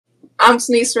I'm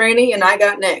Senese Rainey, and I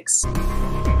got next.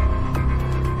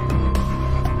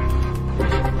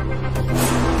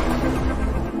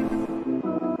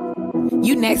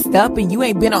 You next up and you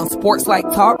ain't been on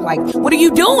SportsLifeTalk. Like, what are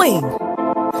you doing?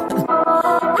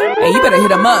 Hey, you better hit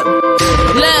him up.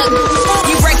 Look,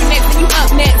 you breaking next and you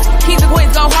up next. Keep the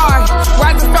wins go hard.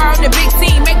 Rise and star on the big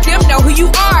team. Make them know who you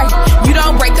are. You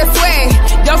don't break a sweat.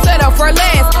 Don't settle for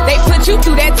less. They put you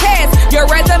through that test. Your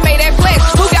resume that flex.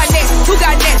 Who got next? Who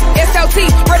got next? SLT,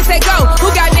 ready, set, go. Who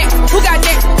got next? Who got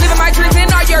next? Living my dreams and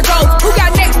all your goals. Who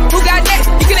got next? Who got next?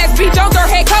 You can ask B. Jones or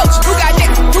head coach. Who got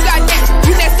next? Who got next?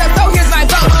 You next up, so here's my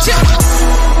vote.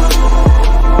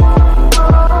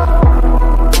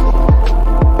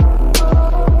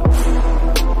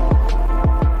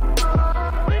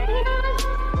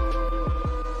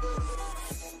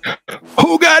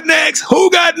 Who got next? Who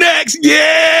got next?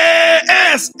 Yeah,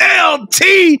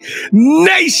 SLT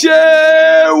Nation.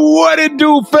 What it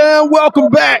do, fam? Welcome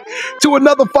back to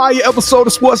another fire episode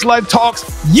of Sports Life Talks.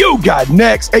 You got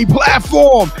next, a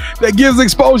platform that gives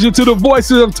exposure to the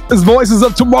voices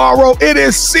of tomorrow. It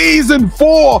is season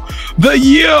 4, the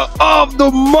year of the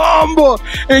Mamba,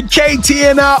 and KT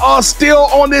and I are still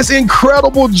on this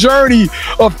incredible journey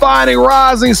of finding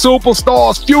rising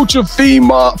superstars, future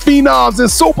phenoms, and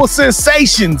super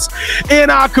sensations in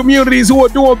our communities who are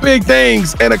doing big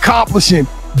things and accomplishing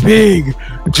big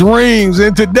dreams.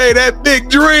 And today that big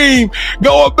dream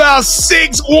go about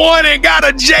 6'1" and got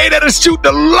a J that'll shoot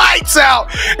the lights out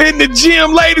in the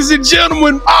gym. Ladies and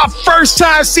gentlemen, our first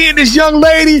time seeing this young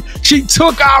lady, she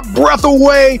took our breath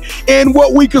away in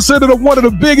what we consider one of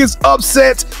the biggest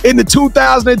upsets in the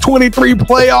 2023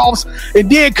 playoffs. And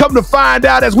then come to find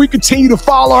out, as we continue to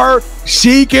follow her,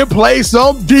 she can play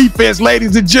some defense.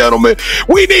 Ladies and gentlemen,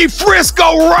 we need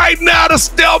Frisco right now to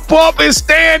step up and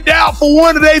stand out for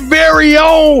one of their very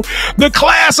own, the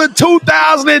class of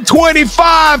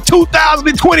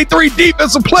 2025-2023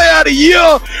 Defensive Player of the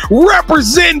Year,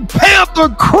 representing Panther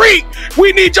Creek.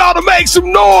 We need y'all to make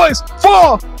some noise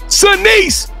for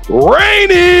Senese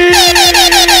Rainey.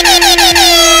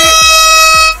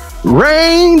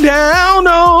 Rain down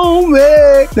on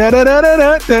me. Da, da, da, da,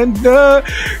 da, da.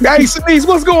 Hey, Senese,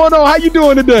 what's going on? How you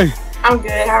doing today? I'm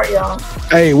good. How are y'all?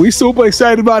 Hey, we super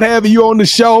excited about having you on the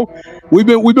show. We've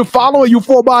been following you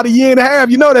for about 1.5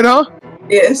 years. You know that, huh?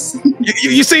 Yes.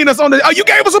 You seen us on the? Oh, you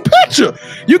gave us a picture.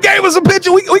 You gave us a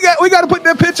picture. We got to put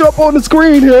that picture up on the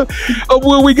screen here of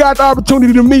when we got the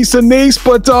opportunity to meet Senese.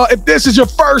 But if this is your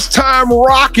first time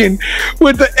rocking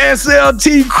with the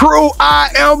SLT crew, I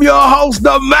am your host,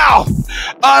 the Mouth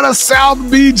out of South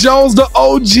B. Jones, the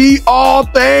OG, all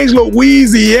things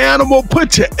Louisiana.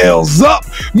 Put your L's up,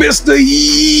 Mr.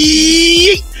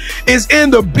 Yeet is in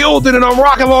the building, and I'm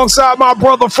rocking alongside my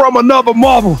brother from another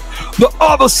mother, the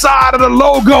other side of the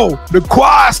logo, the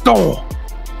Quiet Storm.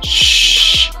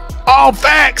 Shh. All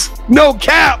facts, no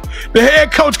cap. The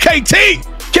head coach, KT.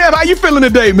 Kev, how you feeling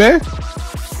today, man?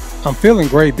 I'm feeling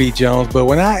great, B. Jones, but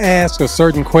when I ask a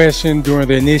certain question during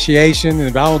the initiation, and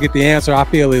if I don't get the answer I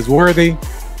feel is worthy, I'm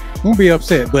going to be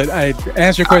upset. But I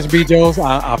answer your question, B. Jones.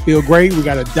 I feel great. We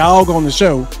got a dog on the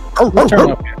show. Let's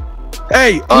turn up.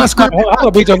 Hey, hold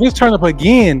up, B. Jones. Let's turn up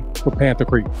again for Panther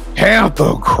Creek.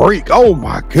 Panther Creek. Oh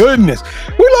my goodness,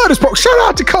 we love this program. Shout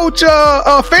out to Coach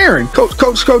Farron,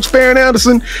 Coach Farron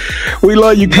Anderson. We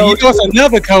love you, Coach. You know, it's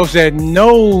another coach that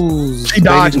knows she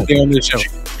dodged on this show.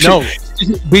 No,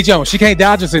 B. Jones, she can't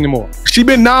dodge us anymore. She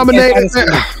been nominated.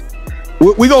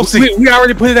 We gonna see. We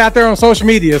already put it out there on social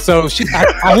media. So I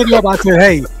hit her up. I said,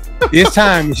 "Hey, it's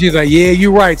time." And she's like, "Yeah,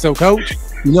 you're right." So, Coach,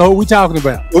 you know who we talking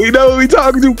about. We know who we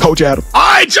talking to, Coach Adam. All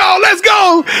right, y'all, let's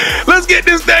go. Let's get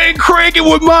this thing cranking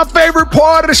with my favorite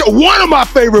part of the show. One of my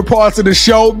favorite parts of the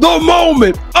show, the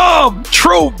moment of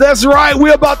truth. That's right.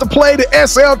 We're about to play the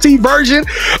SLT version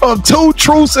of Two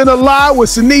Truths and a Lie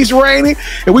with Senese Rainey,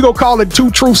 and we're going to call it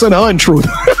Two Truths and an Untruth.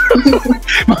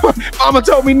 Mama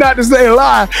told me not to say a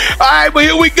lie. All right, but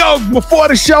here we go. Before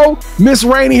the show, Miss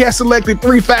Rainey has selected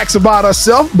 3 facts about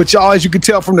herself, but y'all, as you can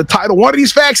tell from the title, one of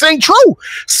these facts ain't true.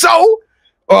 So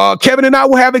Kevin and I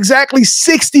will have exactly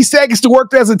 60 seconds to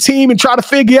work as a team and try to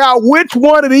figure out which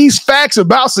one of these facts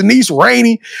about Senese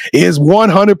Rainey is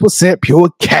 100% pure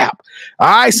cap. All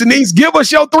right, Senese, give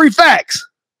us your 3 facts.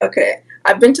 Okay.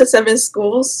 I've been to 7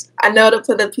 schools. I know how to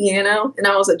play the piano, and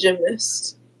I was a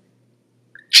gymnast.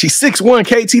 She's 6'1",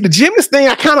 KT. The gymnast thing,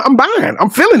 I'm buying. I'm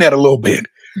feeling that a little bit.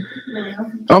 Yeah.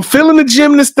 I'm feeling the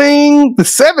gymnast thing. The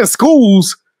 7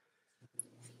 schools.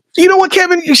 You know what,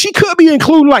 Kevin? She could be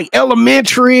including like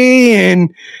elementary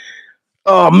and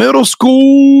middle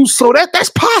school. So that's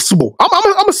possible. I'm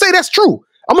gonna say that's true.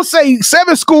 I'm gonna say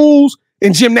 7 schools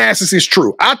and gymnastics is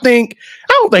true. I don't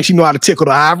don't think she know how to tickle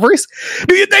the ivories.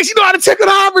 Do you think she know how to tickle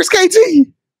the ivories, KT?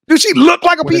 Does she look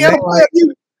like a piano player?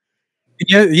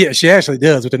 Yeah, she actually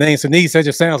does. With the name Senese, that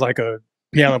just sounds like a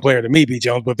piano player to me, B.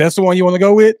 Jones. But if that's the one you want to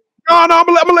go with. No, I'm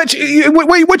gonna let you.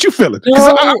 Wait, what you feeling? Because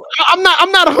I'm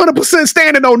not 100%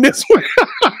 standing on this one.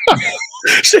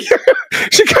 she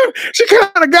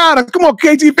kind of got her. Come on,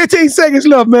 KT, 15 seconds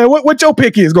left, man. What your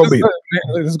pick is gonna be?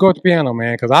 Let's go with the piano,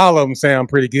 man, because all of them sound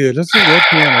pretty good. Let's go with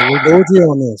piano. We'll go with you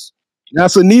on this. Now,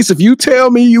 Senese, if you tell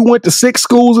me you went to 6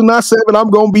 schools and not 7, I'm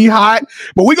gonna be hot.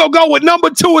 But we gonna go with number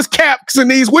 2 is Cap,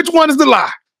 Senese. Which one is the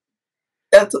lie?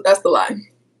 That's the lie.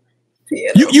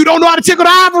 Piano. You don't know how to tickle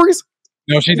the ivories?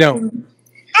 No, she don't.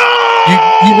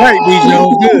 Oh! You right, B.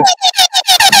 Jones. Good.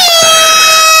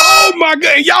 Oh my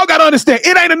God. Y'all gotta understand,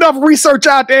 it ain't enough research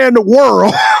out there in the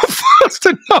world for us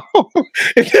to know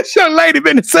if this young lady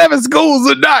been to 7 schools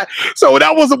or not. So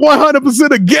that wasn't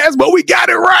 100% a guess, but we got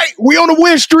it right. We on a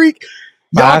win streak.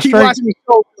 Y'all keep watching the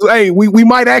show. Hey, we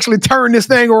might actually turn this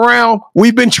thing around.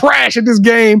 We've been trash at this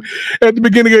game at the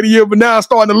beginning of the year, but now it's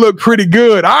starting to look pretty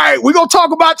good. All right, we're going to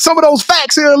talk about some of those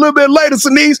facts here a little bit later,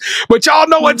 Senese, but y'all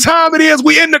know what time it is.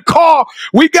 We in the car.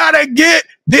 We got to get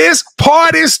this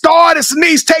party started.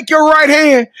 Senese, take your right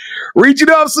hand. Reach it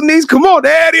up, Senese. Come on,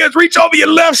 there it is. Reach over your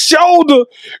left shoulder.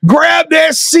 Grab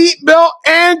that seatbelt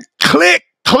and click.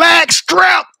 Clack,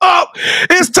 strap up.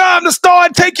 It's time to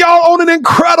start. Take y'all on an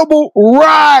incredible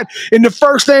ride. And the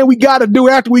first thing we got to do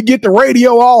after we get the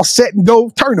radio all set and go,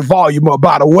 turn the volume up,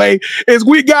 by the way, is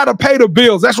we got to pay the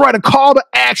bills. That's right. A call to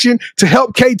action to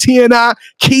help KT and I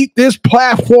keep this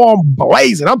platform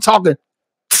blazing. I'm talking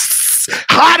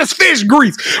hot as fish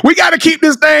grease. We got to keep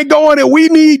this thing going, and we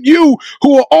need you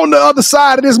who are on the other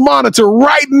side of this monitor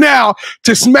right now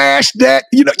to smash that.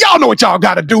 You know, y'all know what y'all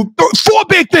got to do. 4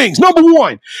 big things. Number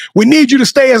 1, we need you to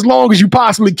stay as long as you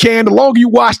possibly can. The longer you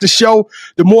watch the show,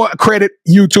 the more credit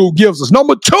YouTube gives us.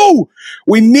 Number 2,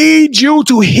 we need you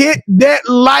to hit that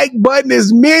like button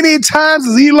as many times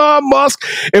as Elon Musk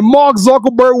and Mark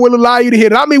Zuckerberg will allow you to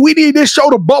hit it. I mean, we need this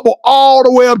show to bubble all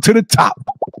the way up to the top.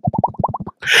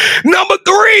 Number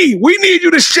 3, we need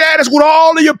you to share this with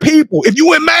all of your people. If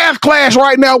you in math class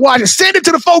right now watching, send it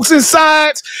to the folks in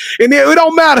science, and it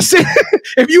don't matter.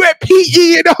 If you at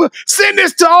PE, send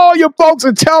this to all your folks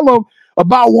and tell them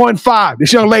about 1-5.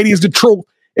 This young lady is the truth,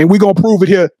 and we're going to prove it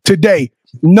here today.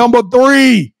 Number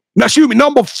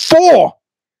 4.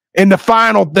 And the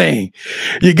final thing,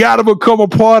 you got to become a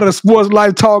part of the Sports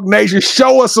Life Talk Nation.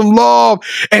 Show us some love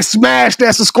and smash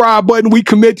that subscribe button. We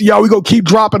commit to y'all. We're going to keep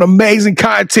dropping amazing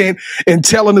content and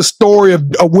telling the story of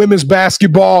women's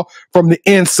basketball from the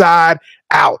inside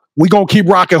out. We're going to keep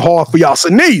rocking hard for y'all.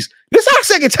 Senese, this is our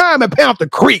second time at Panther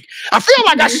Creek. I feel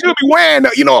like I should be wearing,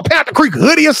 a Panther Creek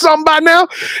hoodie or something by now.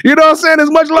 You know what I'm saying?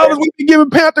 As much love as we be giving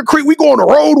Panther Creek, we go on the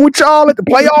road with y'all at the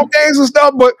playoff games and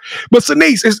stuff. But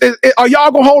Senese, are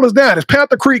y'all going to hold us down? Is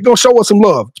Panther Creek going to show us some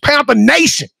love? It's Panther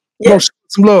Nation going to show us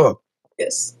some love.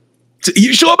 Yes.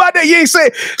 You sure about that? You ain't saying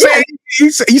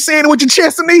you saying it with your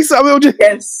chest, Senese? I mean,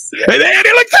 yes. And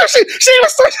look,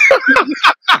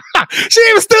 she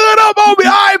even stood up on me.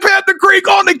 All right, Panther Creek,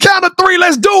 on the count of 3.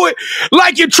 Let's do it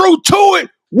like you're true to it.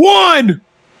 1,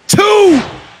 2,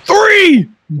 3.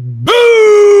 Boo!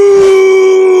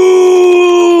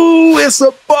 It's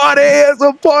a party. It's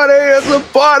a party. It's a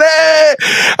party.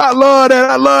 I love that.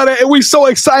 I love that. And we're so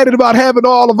excited about having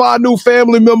all of our new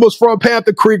family members from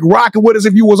Panther Creek rocking with us.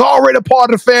 If you was already a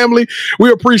part of the family,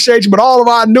 we appreciate you. But all of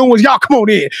our new ones, y'all come on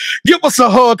in. Give us a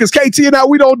hug, because KT and I,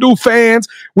 we don't do fans.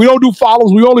 We don't do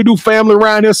followers. We only do family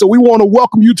around here. So we want to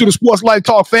welcome you to the Sports Life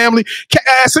Talk family.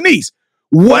 Senese,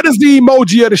 what is the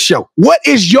emoji of the show? What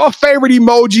is your favorite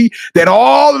emoji that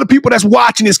all of the people that's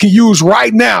watching this can use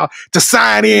right now to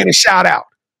sign in and shout out?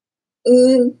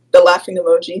 The laughing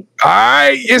emoji. All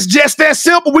right. It's just that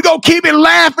simple. We're going to keep it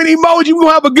laughing emoji. We're going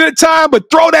to have a good time, but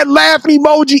throw that laughing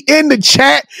emoji in the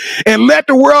chat and let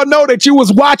the world know that you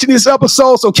was watching this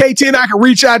episode so KT and I can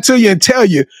reach out to you and tell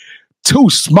you 2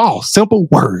 small, simple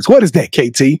words. What is that,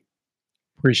 KT?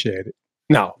 Appreciate it.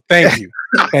 No, thank you.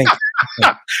 Thank you.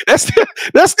 That's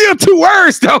still 2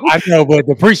 words, though. I know, but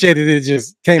appreciated it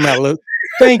just came out. Look,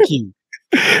 thank you.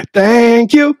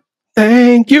 Thank you.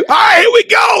 Thank you. All right, here we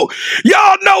go.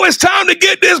 Y'all know it's time to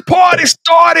get this party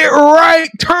started right.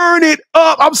 Turn it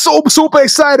up. I'm so super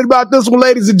excited about this one,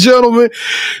 ladies and gentlemen.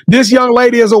 This young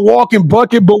lady is a walking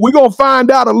bucket, but we're going to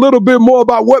find out a little bit more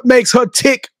about what makes her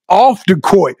tick off the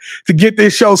court to get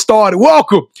this show started.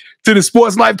 Welcome to the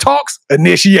Sports Life Talks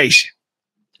Initiation.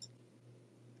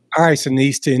 All right,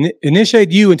 Senese, to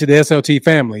initiate you into the SLT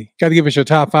family, got to give us your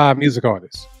top 5 music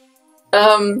artists.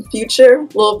 Future,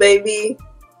 Lil Baby,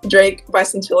 Drake,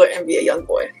 Bryson Tiller, NBA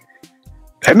YoungBoy.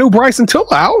 That new Bryson Tiller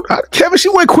out. Kevin, she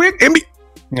went quick. And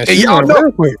y'all know,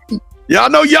 real quick. Y'all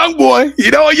know young boy.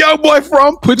 You know where young boy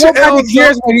from? Put your L's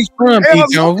cares where he's from, Pete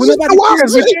Jones. Nobody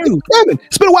cares with you. Kevin,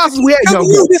 it's been a while since we had young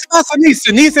boy. This is Senese.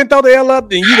 Senese and throw the L up,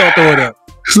 then you don't throw it up.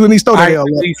 Senese throw the L up.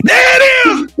 There it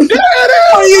is. There it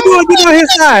is. What are you doing? Get on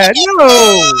his side.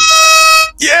 No.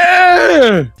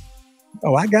 Yeah.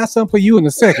 Oh, I got something for you in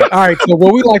a second. All right. So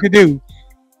what we like to do,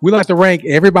 we like to rank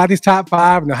everybody's top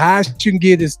 5, and the highest you can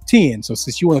get is 10. So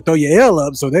since you want to throw your L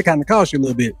up, so that kind of costs you a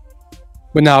little bit.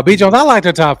 But now, B. Jones, I like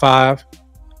the top 5.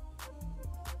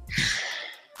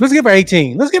 Let's give her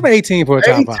 18. Let's give her 18 for a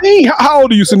top 5. How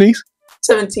old are you, Senese?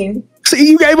 17. See,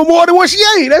 you gave her more than what she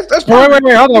ate. That's perfect.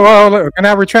 Wait. Hold on. Can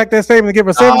I retract that statement and give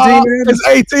her 17? It's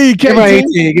 18. Give her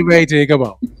 18. Give her 18. Come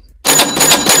on.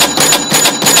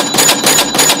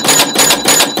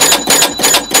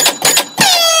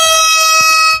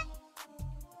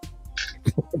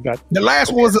 The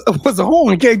last one was a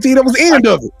horn, KT. That was the end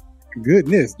of it.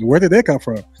 Goodness, where did that come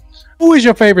from? Who is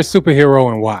your favorite superhero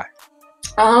and why?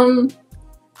 I'll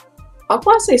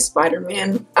probably say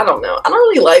Spider-Man. I don't know. I don't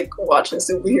really like watching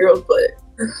superheroes, but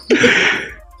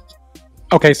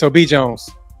okay. So B. Jones,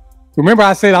 remember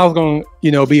I said I was going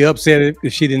to, be upset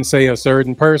if she didn't say a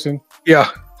certain person. Yeah.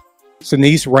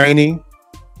 Senese, Rainey.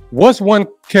 What's one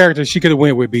character she could have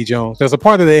went with, B. Jones? That's a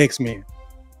part of the X-Men.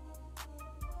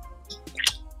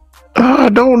 I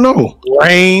don't know.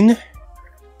 Rain.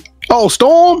 Oh,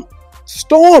 Storm?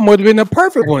 Storm would have been the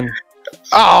perfect one.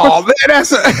 Oh, man,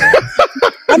 that's a...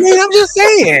 I mean, I'm just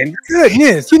saying.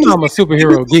 Goodness. I'm a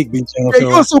superhero geek, B. Jones. Yeah,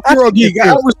 you're a superhero geek.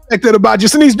 I respect that about you.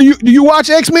 Senese, do you watch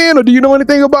X-Men or do you know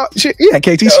anything about shit? Yeah,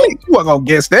 KT, she wasn't going to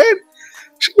guess that.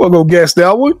 She wasn't going to guess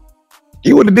that one.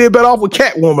 You would have did better off with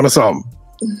Catwoman or something.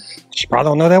 She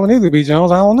probably don't know that one either, B.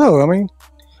 Jones. I don't know. I mean...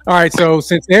 All right, so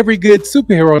since every good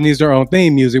superhero needs their own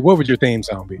theme music, what would your theme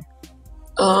song be?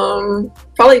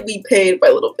 Probably Be Paid by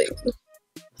Little Baby.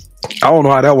 I don't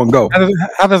know how that one go.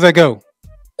 How does that go?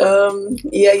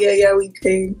 Yeah, we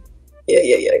paid. Yeah,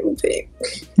 we paid.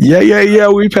 Yeah,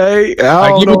 we paid. Give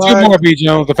her 2 more, B.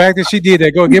 Jones. The fact that she did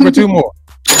that, go give her 2 more.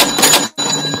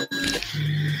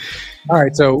 All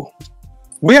right, so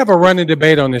we have a running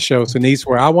debate on this show, Senese,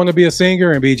 where I want to be a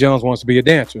singer and B. Jones wants to be a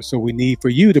dancer. So we need for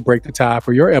you to break the tie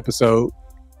for your episode.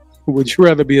 Would you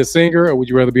rather be a singer or would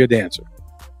you rather be a dancer?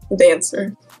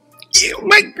 Dancer. Yeah,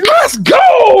 let's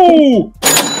go!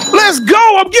 Let's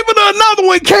go! I'm giving her another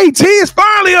one, KT. It's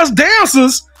finally us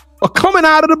dancers are coming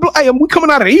out of the... Hey, we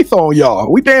coming out of the ether on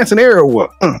y'all. We dancing everywhere.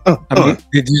 I mean,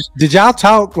 did y'all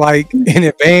talk like in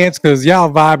advance? Because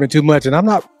y'all vibing too much and I'm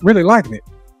not really liking it.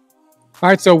 All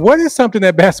right, so what is something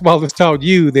that basketball has taught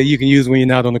you that you can use when you're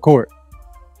not on the court?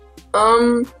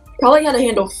 Probably how to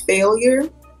handle failure.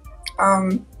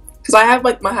 Because I have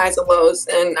like my highs and lows,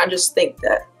 and I just think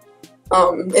that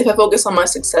if I focus on my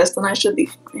success, then I should be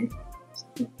fine.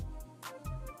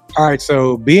 All right,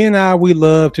 so B and I, we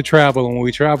love to travel, and when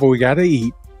we travel, we got to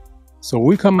eat. So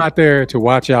we come out there to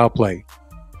watch y'all play.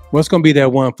 What's going to be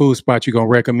that one food spot you're going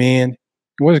to recommend?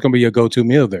 What is going to be your go-to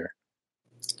meal there?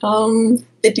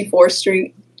 54th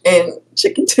Street and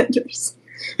chicken tenders.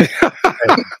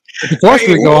 54th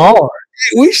Street go hard.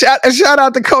 We shout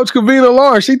out to Coach Kavina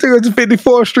Lawrence. She took us to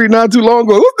 54th Street not too long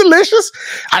ago. It was delicious.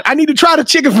 I need to try the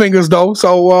chicken fingers though.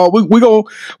 So we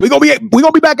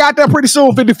gonna be back out there pretty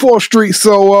soon, 54th Street.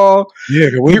 So yeah,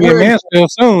 we'll be in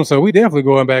Mansfield soon. So we definitely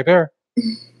going back there.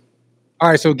 All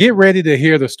right, so get ready to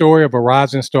hear the story of a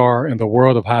rising star in the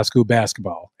world of high school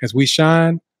basketball as we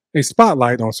shine a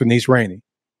spotlight on Senese Rainey.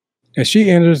 As she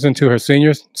enters into her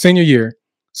senior year,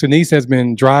 Senese has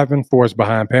been driving force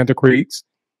behind Panther Creek's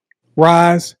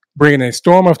rise, bringing a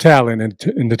storm of talent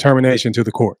and determination to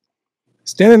the court.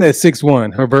 Standing at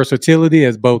 6'1", her versatility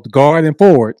as both guard and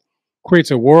forward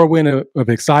creates a whirlwind of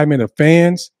excitement of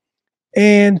fans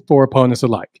and for opponents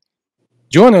alike.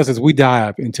 Join us as we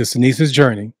dive into Senese's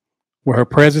journey, where her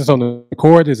presence on the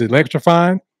court is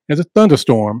electrifying as a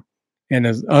thunderstorm and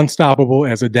as unstoppable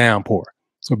as a downpour.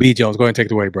 So B. Jones, go ahead and take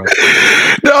it away, bro.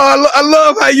 No, I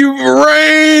love how you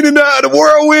rain in the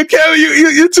whirlwind, Kevin.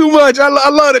 You're too much. I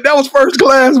love it. That was first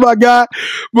class, my guy.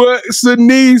 But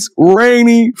Senese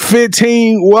Rainey,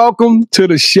 15, welcome to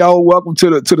the show. Welcome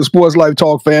to the Sports Life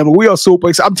Talk family. We are super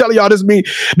excited. I'm telling y'all, this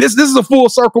is a full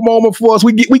circle moment for us.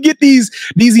 We get these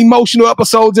emotional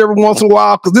episodes every once in a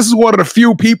while because this is one of the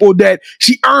few people that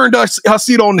she earned her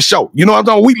seat on the show. You know what I'm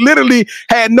talking? We literally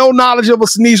had no knowledge of a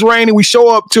Senese Rainey. We show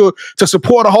up to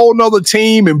support a whole nother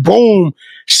team, and boom,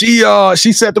 she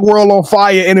set the world on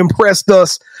fire and impressed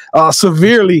us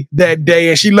severely that day,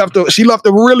 and she left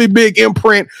a really big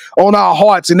imprint on our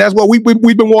hearts, and that's what we've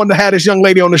been wanting to have this young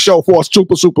lady on the show for a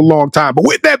super long time. But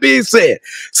with that being said,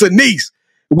 Senese,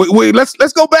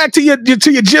 let's go back to your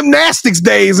gymnastics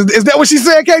days. Is that what she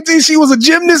said, KT? She was a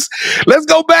gymnast. Let's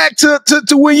go back to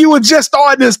when you were just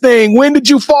starting this thing. When did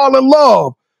you fall in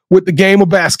love with the game of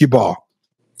basketball?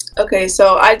 Okay,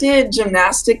 so I did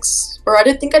gymnastics, or I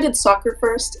did soccer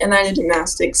first, and then I did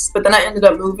gymnastics. But then I ended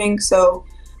up moving, so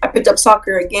I picked up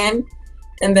soccer again,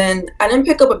 and then I didn't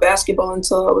pick up a basketball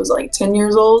until I was like 10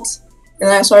 years old. And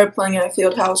then I started playing at a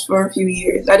field house for a few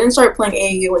years. I didn't start playing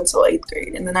AAU until 8th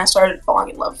grade, and then I started falling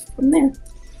in love from there.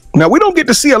 Now, we don't get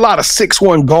to see a lot of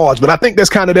 6'1" guards, but I think that's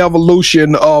kind of the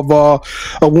evolution of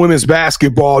women's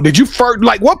basketball. Did you first,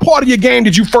 like, what part of your game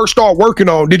did you first start working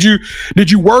on? Did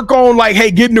you work on, like, hey,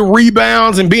 getting the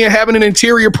rebounds and having an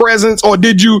interior presence, or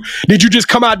did you just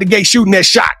come out the gate shooting that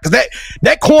shot? Because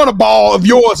that corner ball of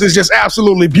yours is just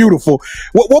absolutely beautiful.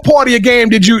 What part of your game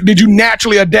did you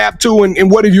naturally adapt to, and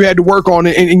what have you had to work on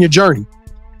in your journey?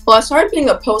 Well, I started being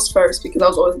a post first because I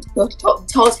was always the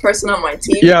tallest person on my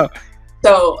team. Yeah.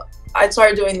 So I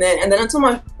started doing that, and then until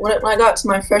when I got to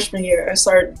my freshman year, I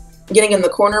started getting in the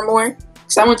corner more.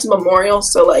 Because I went to Memorial,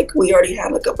 so like we already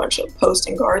had like a bunch of post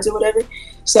and guards or whatever.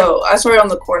 So I started on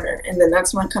the corner, and then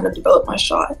that's when I kind of developed my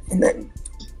shot, and then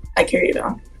I carried it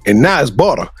on. And now it's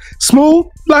butter, smooth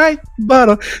like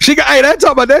butter. That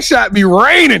talk about that shot be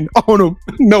raining on him.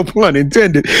 No pun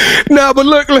intended. No, but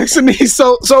look, listen.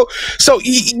 So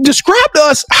describe to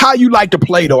us how you like to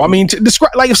play, though. I mean, to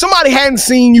describe, like, if somebody hadn't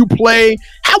seen you play,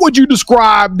 how would you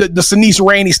describe the Senese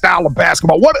Rainey style of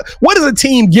basketball? What is a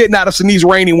team getting out of Senese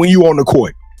Rainey when you on the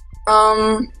court?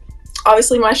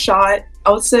 Obviously my shot.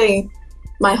 I would say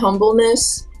my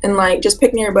humbleness and like just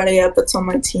picking everybody up that's on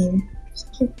my team.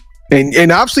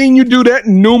 And I've seen you do that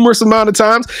numerous amount of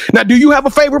times. Now, do you have a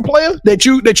favorite player that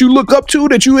you look up to,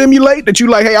 that you emulate, that you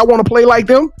like, hey, I want to play like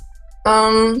them?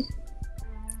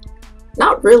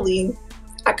 Not really.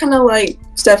 I kind of like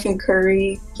Stephen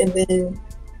Curry and then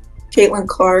Caitlin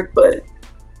Clark, but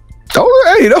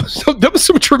oh, hey, those were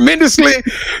some tremendously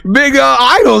big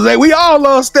idols. Hey, we all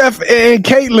love Steph and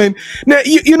Caitlin. Now,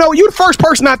 you know, you're the first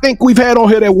person I think we've had on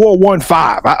here that wore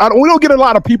 1-5. We don't get a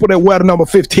lot of people that wear the number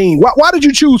 15. Why did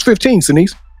you choose 15,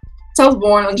 Senese? So I was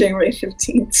born on January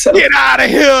 15th. So get out of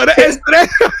here.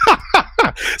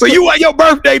 So you wear your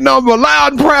birthday number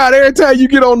loud and proud every time you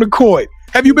get on the court.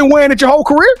 Have you been wearing it your whole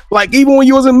career? Like even when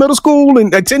you was in middle school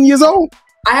and at 10 years old?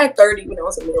 I had 30 when I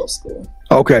was in middle school.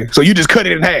 Okay, so you just cut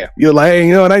it in half. You're like, hey,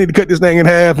 you know what? I need to cut this thing in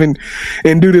half and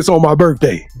do this on my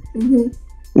birthday. Mm-hmm.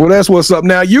 Well, that's what's up.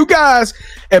 Now, you guys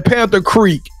at Panther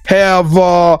Creek have,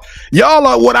 y'all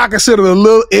are what I consider a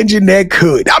little engine that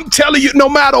could. I'm telling you, no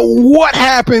matter what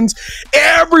happens,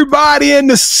 everybody in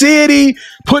the city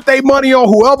put their money on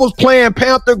whoever's playing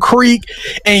Panther Creek,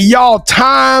 and y'all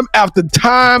time after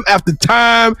time after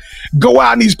time go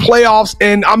out in these playoffs.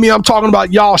 And I mean, I'm talking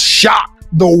about y'all shock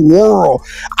the world.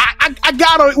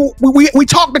 We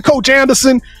talked to Coach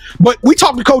Anderson, but we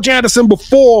talked to Coach Anderson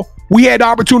before we had the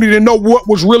opportunity to know what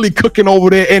was really cooking over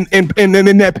there in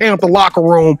that Panther locker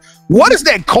room. What is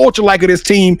that culture like of this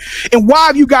team, and why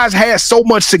have you guys had so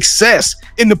much success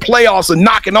in the playoffs and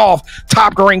knocking off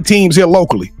top-ranked teams here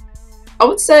locally? I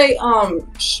would say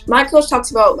my coach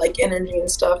talks about like energy and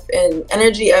stuff, and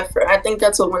energy effort. I think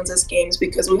that's what wins us games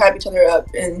because we hype each other up.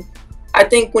 And I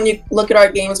think when you look at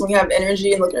our games when we have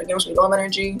energy and look at our games when we don't have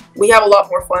energy, we have a lot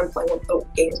more fun playing with the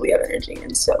games we have energy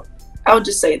in. So I would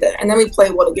just say that. And then we play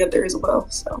well together as well.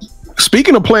 So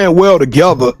speaking of playing well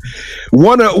together,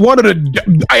 one of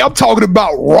the I'm talking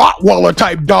about Rottweiler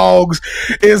type dogs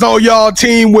is on y'all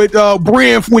team with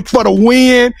Brian for the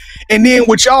win, and then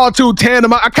with y'all two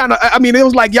tandem. I mean it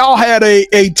was like y'all had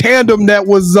a tandem that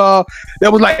was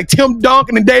like Tim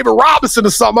Duncan and David Robinson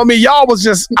or something. I mean y'all was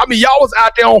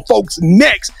out there on folks'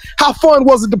 necks. How fun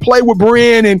was it to play with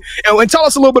Brian, and tell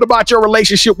us a little bit about your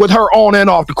relationship with her on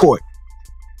and off the court?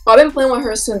 I've been playing with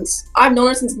her I've known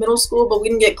her since middle school, but we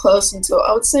didn't get close until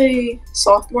I would say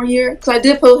sophomore year. Because I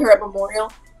did play with her at Memorial,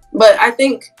 but I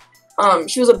think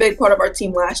she was a big part of our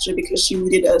team last year because she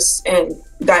leaded us and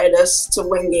guided us to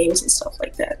win games and stuff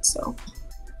like that. So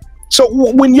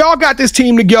when y'all got this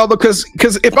team together, because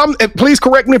please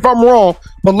correct me if I'm wrong,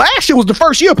 but last year was the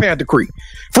first year of Panther Creek.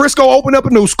 Frisco opened up a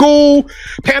new school.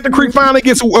 Panther Creek finally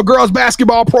gets a girls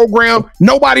basketball program.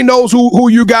 Nobody knows who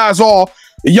you guys are.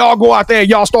 Y'all go out there and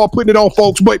y'all start putting it on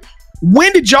folks. But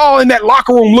when did y'all in that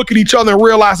locker room look at each other and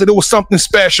realize that it was something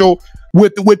special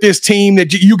with this team,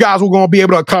 that you guys were going to be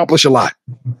able to accomplish a lot?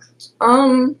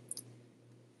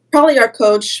 Probably our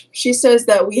coach. She says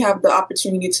that we have the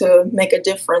opportunity to make a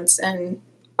difference, and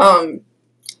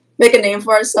make a name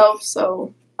for ourselves.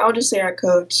 So I would just say our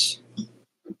coach.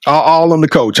 All on the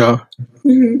coach, huh?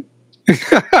 Mm-hmm.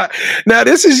 Now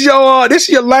this is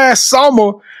your last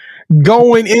summer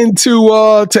going into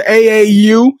to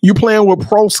AAU. You playing with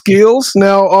Pro Skills.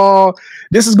 Now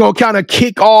this is going to kind of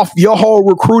kick off your whole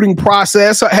recruiting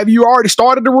process. Have you already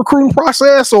started the recruiting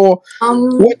process, or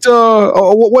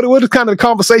what is kind of the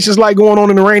conversations like going on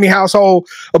in the Rainey household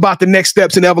about the next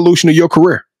steps and evolution of your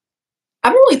career? I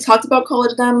haven't really talked about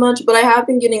college that much, but I have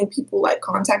been getting people like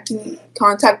contacting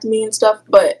me and stuff.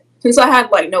 But since I had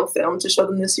like no film to show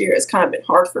them this year, it's kind of been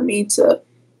hard for me to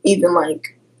even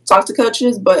like talk to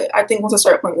coaches. But I think once I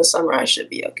start playing this summer, I should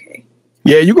be okay.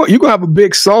 Yeah, you're gonna have a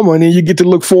big summer, and then you get to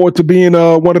look forward to being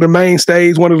one of the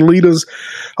mainstays, one of the leaders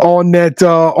on that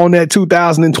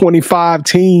 2025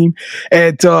 team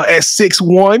at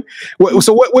 6'1".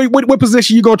 So what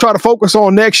position you gonna try to focus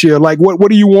on next year? Like what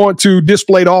do you want to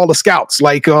display to all the scouts?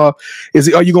 Like are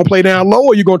you gonna play down low,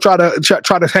 or are you gonna try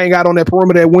to hang out on that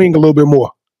perimeter at wing a little bit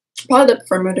more? Probably the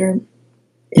perimeter.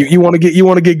 You want to get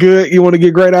good. You want to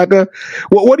get great out there.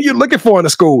 What are you looking for in the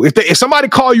school? If somebody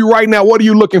call you right now, what are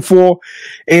you looking for?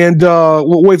 And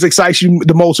what excites you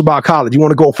the most about college? You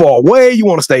want to go far away? You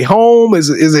want to stay home? Is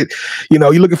it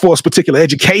you're looking for a particular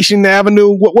education avenue?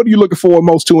 What are you looking for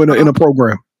most to in a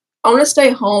program? I want to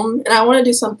stay home, and I want to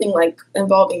do something like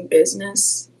involving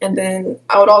business. And then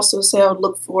I would also say I would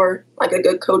look for like a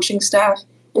good coaching staff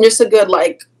and just a good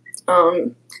like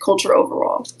culture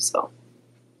overall. So.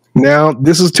 Now,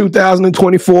 this is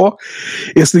 2024.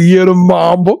 It's the year of the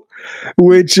Mamba,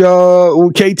 which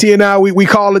KT and I, we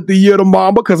call it the year of the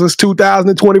Mamba because it's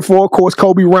 2024. Of course,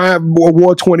 Kobe Bryant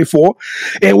wore 24.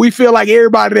 And we feel like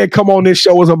everybody that come on this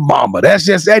show is a Mamba. That's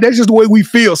just the way we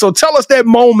feel. So tell us that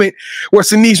moment where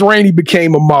Senese Rainey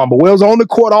became a Mamba. Well, it was on the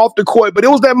court, off the court, but it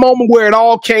was that moment where it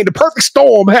all came. The perfect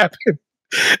storm happened.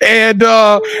 And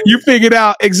you figured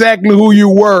out exactly who you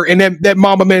were, and that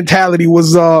Mamba mentality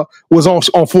was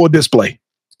on full display.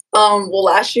 Well,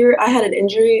 last year I had an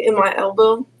injury in my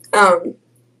elbow.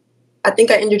 I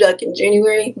think I injured like in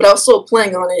January, but I was still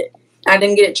playing on it. I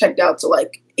didn't get it checked out till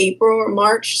like April or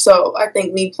March. So I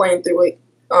think me playing through it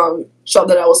showed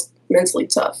that I was mentally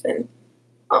tough, and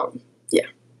yeah.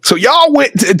 So y'all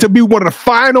went to be one of the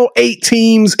final 8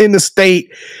 teams in the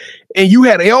state. And you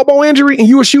had an elbow injury and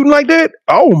you were shooting like that?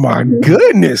 Oh my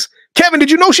goodness. Kevin,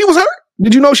 did you know she was hurt?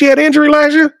 Did you know she had an injury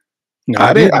last year? No,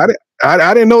 I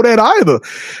didn't know that either.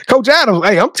 Coach Adams,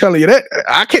 hey, I'm telling you that.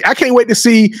 I can't wait to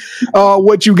see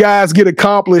what you guys get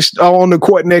accomplished on the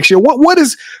court next year. What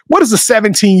is the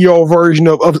 17-year-old version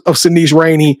of Senese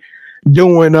Rainey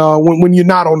doing when you're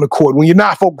not on the court, when you're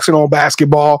not focusing on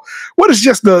basketball? What is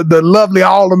just the lovely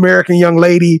all-American young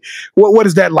lady? What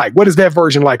is that like? What is that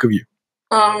version like of you?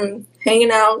 Hanging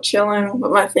out, chilling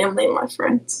with my family and my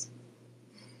friends.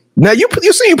 Now you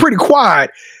seem pretty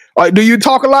quiet. Do you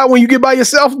talk a lot when you get by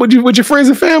yourself with your friends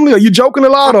and family? Are you joking a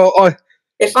lot, or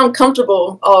if I'm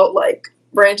comfortable, I'll like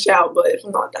branch out. But if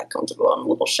I'm not that comfortable, I'm a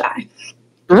little shy.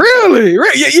 Really?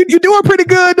 Yeah, you're doing pretty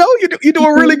good though. You're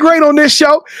doing really great on this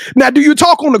show. Now, do you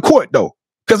talk on the court though?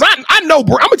 Because I know, I'm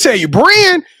gonna tell you,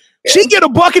 Brian. Yeah. She get a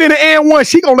bucket in the and one,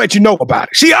 she gonna let you know about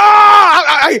it. She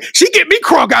get me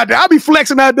crunk out there. I'll be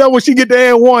flexing out there when she get the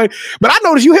and one. But I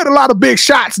notice you hit a lot of big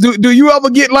shots. Do you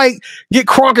ever get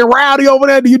crunk and rowdy over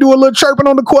there? Do you do a little chirping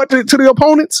on the court to the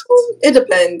opponents? It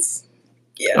depends.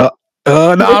 Yeah.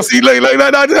 No, see,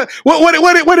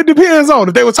 what it depends on.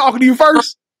 If they were talking to you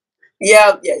first.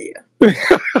 Yeah.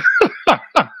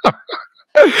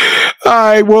 All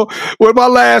right. Well, my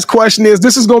last question is: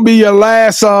 this is going to be your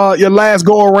last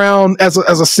go around as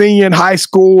a senior in high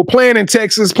school, playing in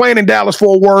Texas, playing in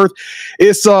Dallas-Fort Worth.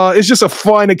 It's just a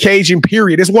fun occasion.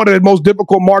 Period. It's one of the most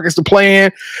difficult markets to play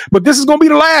in, but this is going to be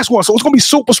the last one, so it's going to be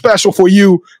super special for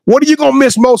you. What are you going to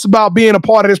miss most about being a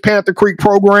part of this Panther Creek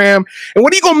program, and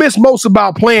what are you going to miss most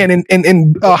about playing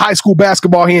in high school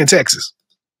basketball here in Texas?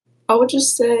 I would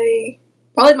just say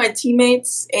probably my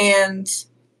teammates and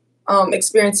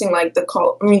experiencing like the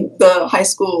high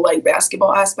school like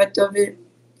basketball aspect of it.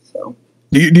 So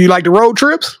do you like the road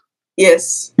trips?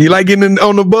 Yes. You like getting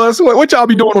on the bus? What y'all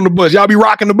be doing on the bus? Y'all be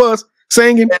rocking the bus,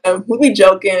 singing? Yeah, we'll be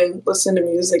joking, listening to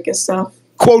music and stuff.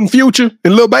 Quoting Future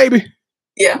and Lil Baby?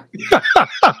 Yeah.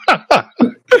 All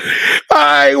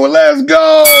right, well, let's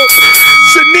go.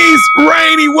 Senese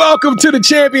Rainey, welcome to the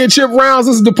championship rounds.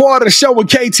 This is the part of the show with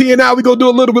KT and I. We're going to do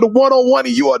a little bit of one-on-one,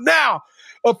 and you are now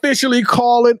officially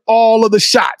calling all of the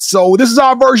shots. So this is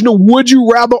our version of Would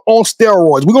You Rather on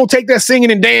steroids. We're going to take that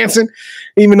singing and dancing,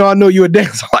 even though I know you're a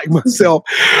dancer like myself.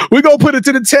 We're going to put it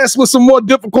to the test with some more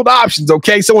difficult options,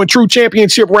 okay? So in true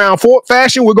championship round 4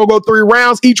 fashion, we're going to go 3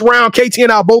 rounds. Each round, KT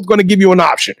and I are both going to give you an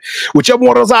option. Whichever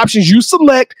one of those options you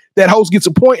select, that host gets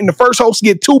a point, and the first host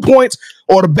get 2 points,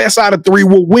 or the best out of 3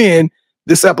 will win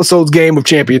this episode's game of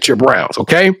championship rounds,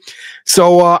 okay?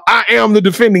 So I am the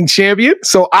defending champion,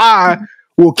 so I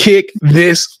will kick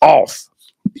this off.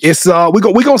 It's we're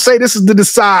gonna say this is to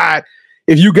decide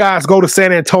if you guys go to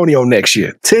San Antonio next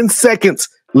year. 10 seconds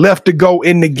left to go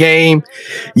in the game.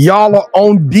 Y'all are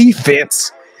on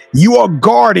defense. You are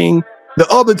guarding the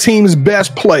other team's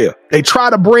best player. They try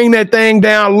to bring that thing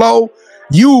down low.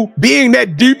 You being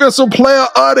that defensive player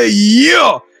of the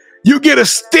year, you get a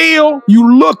steal.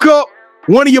 You look up.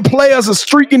 One of your players is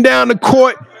streaking down the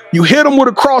court. You hit them with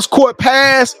a cross-court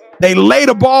pass. They lay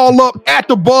the ball up at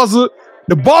the buzzer.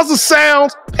 The buzzer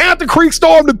sounds. Panther Creek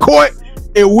storm the court,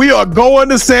 and we are going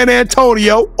to San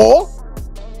Antonio. Or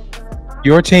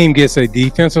your team gets a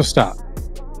defensive stop.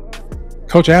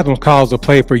 Coach Adams calls a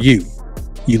play for you.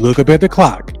 You look up at the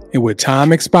clock, and with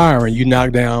time expiring, you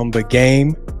knock down the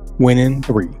game-winning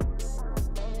 3.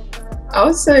 I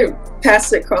would say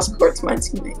pass it cross court to my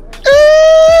teammate.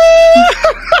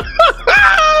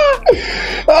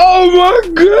 Oh my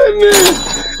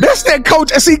goodness. That's that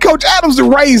coach. See, Coach Adams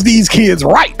raised these kids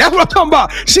right. That's what I'm talking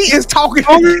about. She is talking.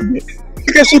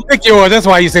 Because she picked yours. That's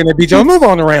why you saying that, BJ. Move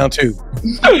on to round 2.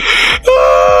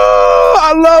 Oh,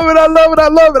 I love it. I love it. I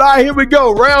love it. All right, here we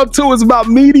go. Round 2 is about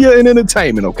media and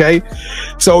entertainment, okay?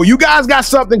 So you guys got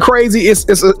something crazy.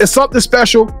 It's something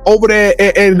special over there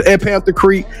at Panther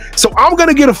Creek. So I'm going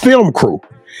to get a film crew.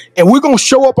 And we're going to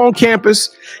show up on campus,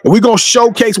 and we're going to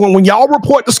showcase when y'all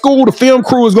report to school, the film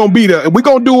crew is going to be there. And we're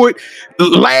going to do it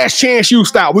last chance you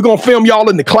style. We're going to film y'all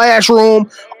in the classroom,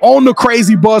 on the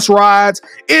crazy bus rides,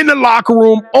 in the locker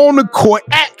room, on the court,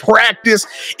 at practice,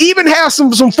 even have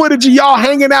some footage of y'all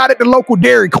hanging out at the local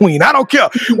Dairy Queen. I don't care.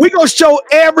 We're going to show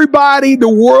everybody the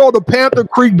world of Panther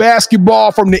Creek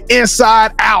basketball from the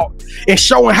inside out, and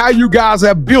showing how you guys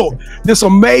have built this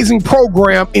amazing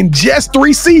program in just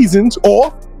 3 seasons.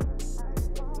 Or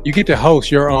you get to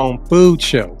host your own food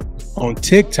show on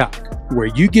TikTok, where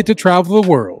you get to travel the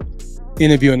world,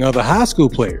 interviewing other high school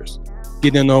players,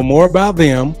 getting to know more about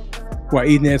them while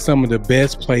eating at some of the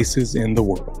best places in the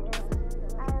world.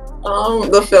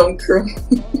 The film crew.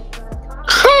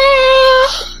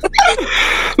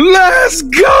 Let's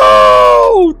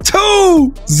go!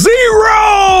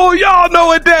 2-0. Y'all know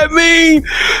what that means.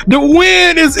 The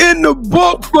win is in the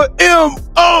book for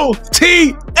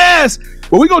MOTS.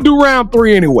 But we're gonna do round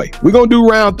 3 anyway. We're gonna do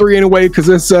round 3 anyway because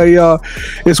it's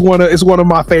one of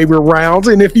my favorite rounds.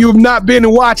 And if you've not been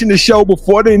watching the show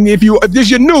before, then if you're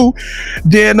new,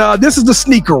 then this is the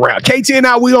sneaker round. KT and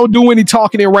I, we don't do any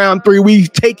talking in round 3. We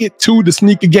take it to the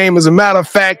sneaker game. As a matter of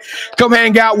fact, come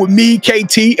hang out with me,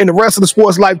 KT, and the rest of the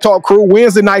Sports Life Talk crew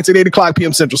Wednesday nights at 8 o'clock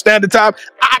p.m. Central Standard Time.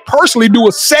 I personally do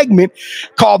a segment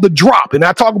called The Drop, and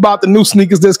I talk about the new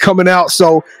sneakers that's coming out.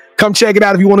 So come check it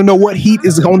out if you want to know what heat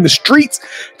is on the streets.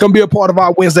 Come be a part of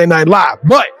our Wednesday Night Live.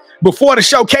 But before the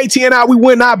show, KT and I, we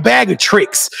went our bag of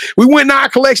tricks. We went in our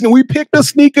collection and we picked a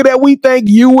sneaker that we think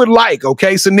you would like.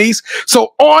 Okay, Senese?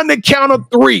 So on the count of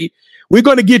 3, we're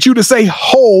going to get you to say,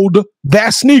 hold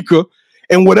that sneaker.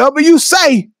 And whatever you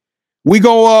say, we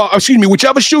go,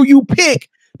 whichever shoe you pick,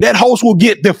 that host will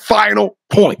get the final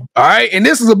point. All right. And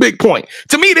this is a big point.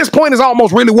 To me, this point is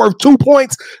almost really worth 2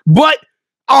 points, but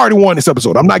I already won this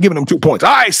episode. I'm not giving them 2 points.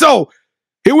 All right, so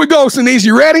here we go, Senese.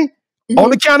 You ready? Mm-hmm. On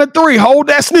the count of 3, hold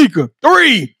that sneaker.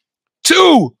 3,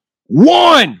 2,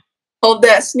 1. Hold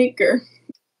that sneaker.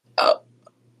 Oh.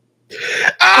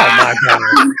 Oh my God.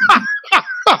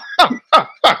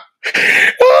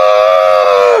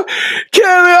 Kevin,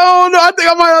 I don't know. I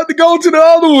think I might have to go to the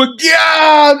other one.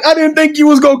 God, I didn't think you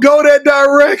was gonna go that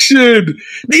direction.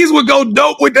 These would go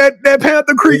dope with that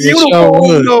Panther Creek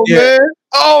uniform, though, man.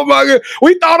 Oh my God,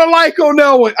 we thought alike on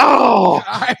that one. Oh,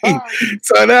 right.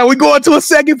 So now we going to a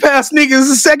second pass sneakers. It's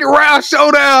a second round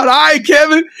showdown. All right,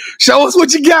 Kevin, show us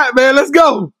what you got, man. Let's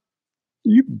go.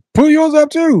 You pull yours up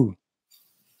too.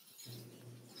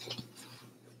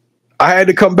 I had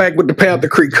to come back with the Panther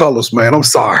Creek colors, man. I'm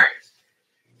sorry.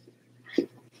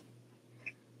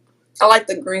 I like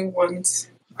the green ones.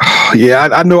 Yeah,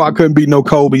 I know I couldn't beat no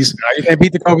Kobe's. No, you can't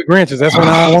beat the Kobe Grinches. That's when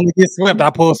I want to get swept.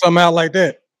 I pull something out like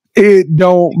that. It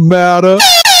don't matter.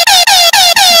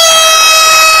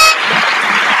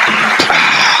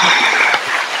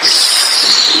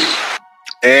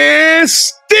 And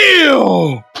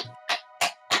still,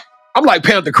 I'm like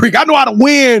Panther Creek. I know how to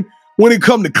win when it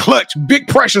comes to clutch, big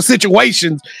pressure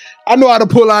situations. I know how to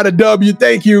pull out a W.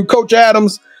 Thank you, Coach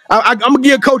Adams. I'm gonna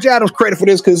give Coach Adams credit for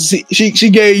this because she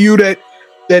gave you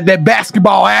that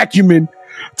basketball acumen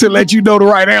to let you know the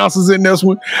right answers in this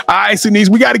one. All right, Senese,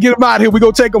 we got to get them out of here. We're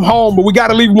going to take them home, but we got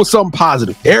to leave them with something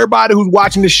positive. Everybody who's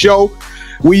watching this show,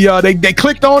 they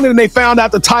clicked on it and they found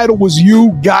out the title was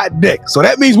You Got Next. So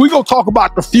that means we're going to talk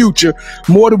about the future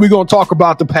more than we're going to talk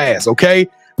about the past, okay?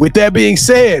 With that being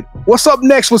said, what's up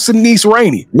next for Senese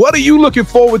Rainey? What are you looking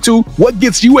forward to? What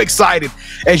gets you excited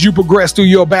as you progress through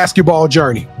your basketball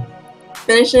journey?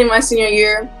 Finishing my senior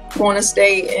year, going to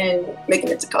state, and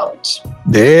making it to college.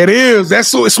 There it is. That's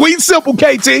so sweet and simple,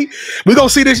 KT. We're going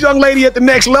to see this young lady at the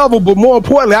next level, but more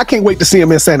importantly, I can't wait to see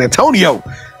him in San Antonio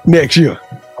next year.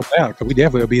 Yeah, because we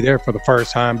definitely will be there for the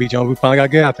first time. B. Jones, we finally got to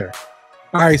get out there.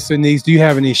 All right, Senese, do you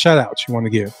have any shout-outs you want to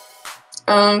give?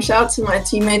 Shout out to my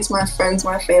teammates, my friends,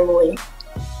 my family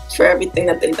for everything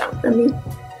that they've done for me.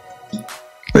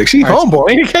 Like, she's humble,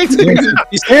 ain't it, KT?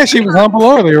 She said she was humble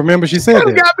earlier. Remember, she said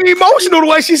that. Got me emotional the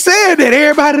way she said that.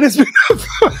 Everybody that's been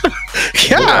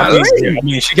I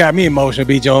mean, she got me emotional,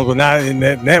 B. Jones, but not in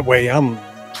that way. I'm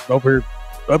over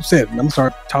upset. I'm going to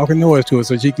start talking noise to her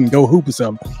so she can go hoop or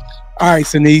something. All right,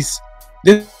 Senese,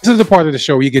 this is the part of the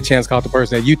show where you get a chance to call the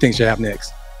person that you think should have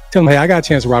next. Tell them, hey, I got a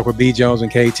chance to rock with B. Jones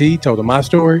and KT. Told them my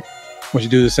story. Want you to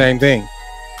do the same thing.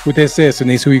 With that said,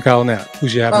 Senese, who you calling out? Who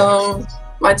should have next?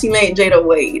 My teammate, Jada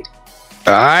Wade.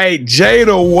 All right,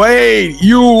 Jada Wade,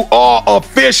 you are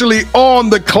officially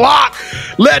on the clock.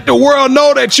 Let the world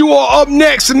know that you are up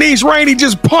next. Senese Rainey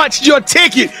just punched your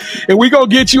ticket, and we're going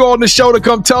to get you on the show to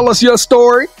come tell us your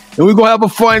story, and we're going to have a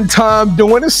fun time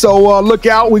doing it. So look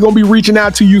out. We're going to be reaching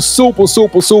out to you super soon.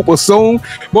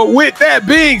 But with that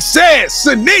being said,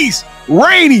 Senese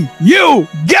Rainey, you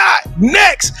got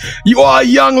next. You are a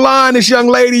young lion, this young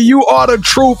lady. You are the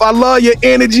truth. I love your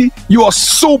energy. You are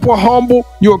super humble.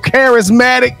 You're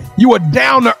charismatic. You are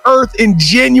down to earth and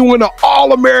genuine, an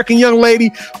all-American young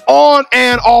lady on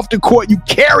and off the court. You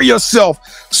carry yourself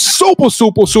super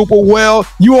well.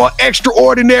 You are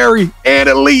extraordinary and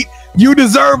elite. You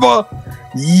deserve a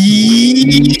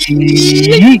yeet.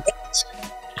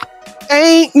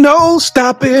 Ain't no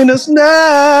stopping us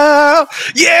now.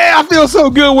 Yeah, I feel so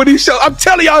good with these shows. I'm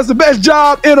telling y'all, it's the best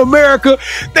job in America.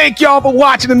 Thank y'all for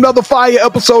watching another fire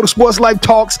episode of Sports Life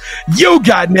Talks. You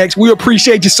got next. We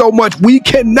appreciate you so much. We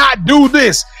cannot do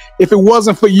this if it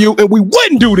wasn't for you, and we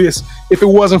wouldn't do this if it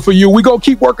wasn't for you. We're going to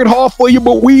keep working hard for you,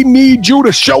 but we need you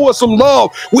to show us some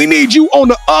love. We need you on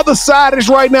the other side of this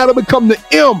right now to become the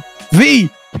MVP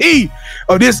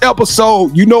of this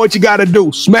episode. You know what you got to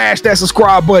do. Smash that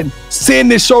subscribe button.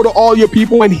 Send this show to all your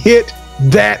people and hit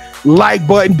that like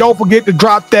button. Don't forget to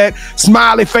drop that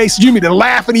smiley face, the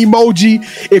laughing emoji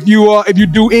if you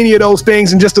do any of those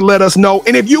things, and just to let us know.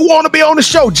 And if you want to be on the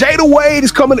show, Jada Wade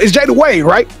is coming. It's Jada Wade,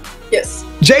 right? Yes.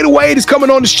 Jada Wade is coming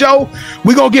on the show.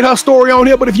 We're going to get her story on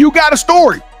here. But if you got a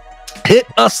story, hit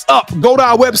us up. Go to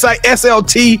our website,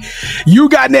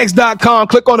 SLTYouGotNext.com.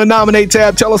 Click on the nominate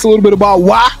tab. Tell us a little bit about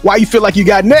why you feel like you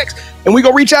got next. And we're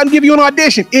going to reach out and give you an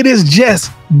audition. It is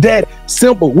just that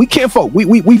simple. We can't folk.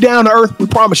 We down to earth. We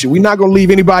promise you. We're not going to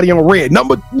leave anybody on red.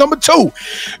 Number two,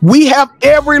 we have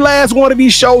every last one of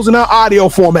these shows in our audio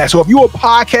format. So if you're a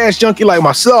podcast junkie like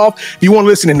myself, if you want to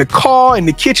listen in the car, in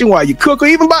the kitchen while you cook, or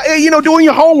even by doing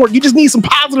your homework, you just need some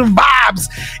positive vibes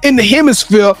in the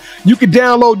hemisphere, you can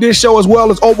download this show as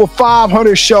well as over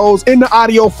 500 shows in the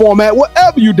audio format,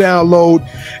 wherever you download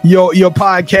your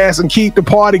podcast, and keep the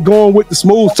party going with the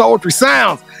smooth sultry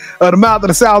sounds of the mouth of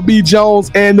the South, B.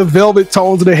 Jones, and the velvet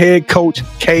tones of the head coach,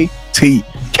 KT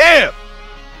Cam.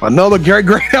 Another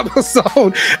great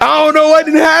episode. I don't know what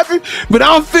didn't happen, but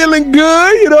I'm feeling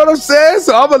good. You know what I'm saying?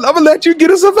 So I'm gonna let you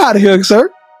get us up out of here,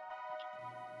 sir.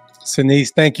 Senese,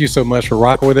 thank you so much for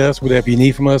rocking with us. Whatever you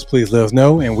need from us, please let us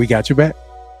know, and we got your back.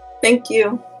 Thank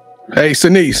you. Hey,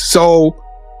 Senese, so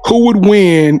who would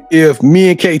win if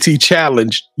me and KT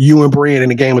challenged you and Brian in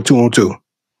a game of 2-on-2?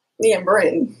 Me and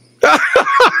Brian. She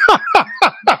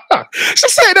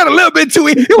said that a little bit too.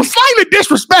 It was slightly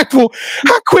disrespectful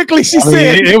how quickly she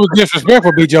said it was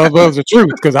disrespectful, B. Jones, but it was the truth,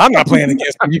 because I'm not playing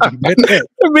against you. You can bet that.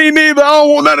 Me neither. I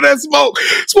don't want none of that smoke.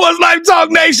 Sports Life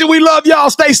Talk Nation, we love y'all.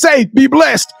 Stay safe, be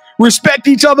blessed, respect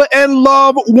each other, and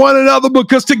love one another,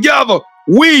 because together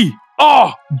we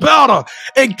are better.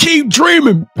 And keep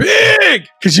dreaming big,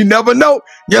 because you never know.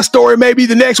 Your story may be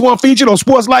the next one featured on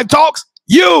Sports Life Talks.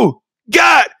 You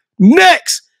got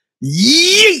next.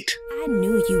 Yeet! I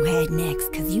knew you had next,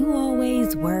 because you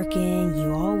always working,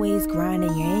 you always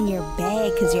grinding, you're in your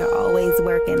bag because you're always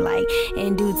working. Like,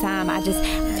 in due time, I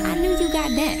knew you got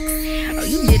next.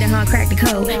 You did it, huh? Crack the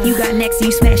code. You got next,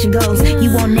 you smashing goals.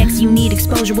 You want next, you need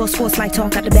exposure. Well, Sports Like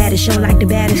Talk got the baddest show, like the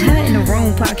baddest in the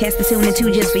room. Podcast to tune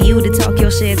into just for you to talk your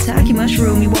shit. Talk your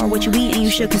mushroom. You are what you eat and you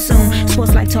should consume.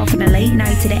 Sports Like Talk from the late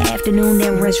night to the afternoon,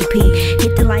 then rest repeat.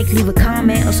 Hit the like, leave a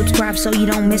comment, or subscribe so you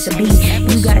don't miss a beat.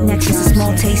 You got next is a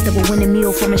small taste of a winning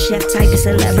meal from a chef type of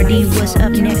celebrity. What's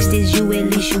up next is you,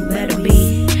 at least you better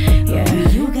be. Yeah,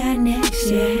 you got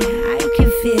next, yeah. I can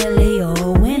feel it, you're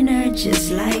a winner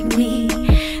just like me.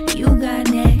 You got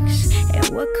next, and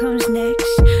what comes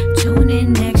next? Tune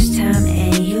in next time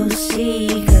and you'll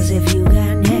see. Cause if you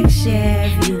got next, yeah,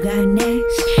 if you got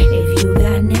next, if you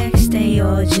got next, then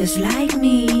you're just like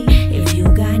me. If you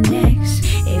got next,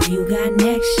 if you got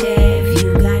next, yeah, if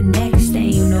you got next, then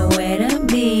you know where to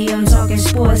be. I'm talking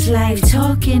sports life,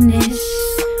 talking this.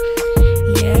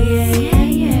 Yeah, yeah, yeah.